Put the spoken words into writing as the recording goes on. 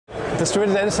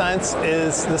Distributed data science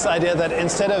is this idea that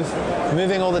instead of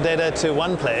moving all the data to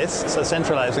one place, so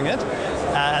centralizing it,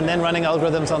 and then running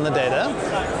algorithms on the data,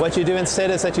 what you do instead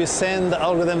is that you send the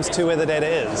algorithms to where the data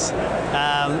is.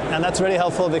 And that's really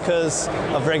helpful because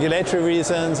of regulatory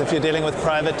reasons. If you're dealing with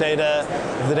private data,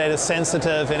 if the data is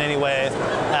sensitive in any way,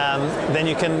 then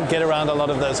you can get around a lot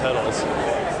of those hurdles.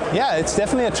 Yeah, it's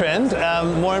definitely a trend.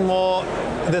 More and more,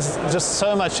 there's just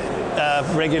so much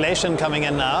regulation coming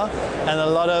in now, and a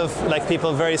lot of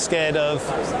people very scared of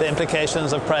the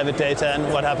implications of private data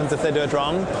and what happens if they do it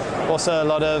wrong. Also a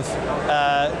lot of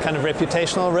kind of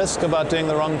reputational risk about doing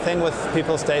the wrong thing with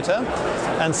people's data.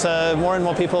 And so more and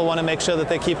more people want to make sure that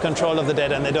they keep control of the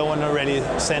data and they don't want to really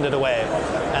send it away.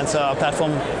 And so our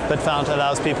platform, Bitfount,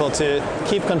 allows people to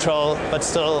keep control but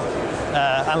still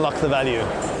unlock the value.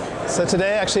 So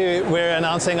today, actually, we're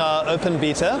announcing our open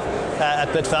beta at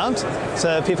Bitfount.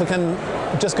 So people can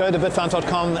just go to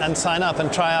bitfount.com and sign up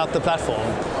and try out the platform.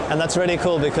 And that's really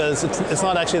cool because it's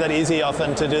not actually that easy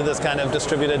often to do this kind of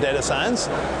distributed data science.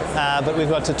 But we've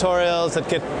got tutorials that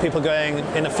get people going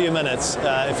in a few minutes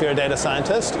if you're a data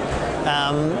scientist.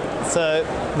 So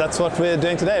that's what we're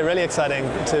doing today. Really exciting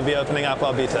to be opening up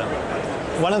our beta.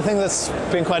 One of the things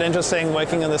that's been quite interesting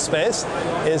working in this space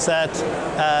is that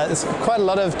there's quite a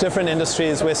lot of different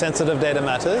industries where sensitive data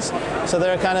matters. So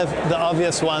there are kind of the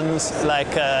obvious ones like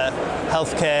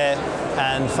healthcare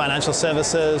and financial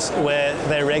services where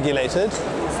they're regulated.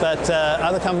 But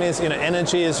other companies,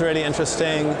 energy is really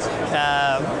interesting,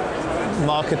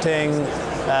 marketing,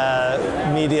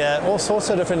 media, all sorts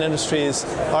of different industries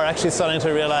are actually starting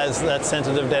to realize that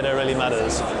sensitive data really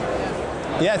matters.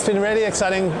 Yeah, it's been really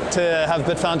exciting to have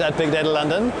Bitfount at Big Data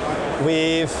London.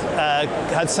 We've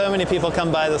had so many people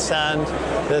come by the stand.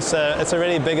 It's a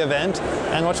really big event.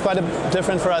 And what's quite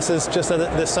different for us is just that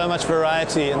there's so much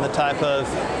variety in the type of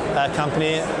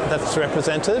company that's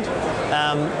represented.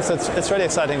 So it's really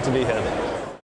exciting to be here.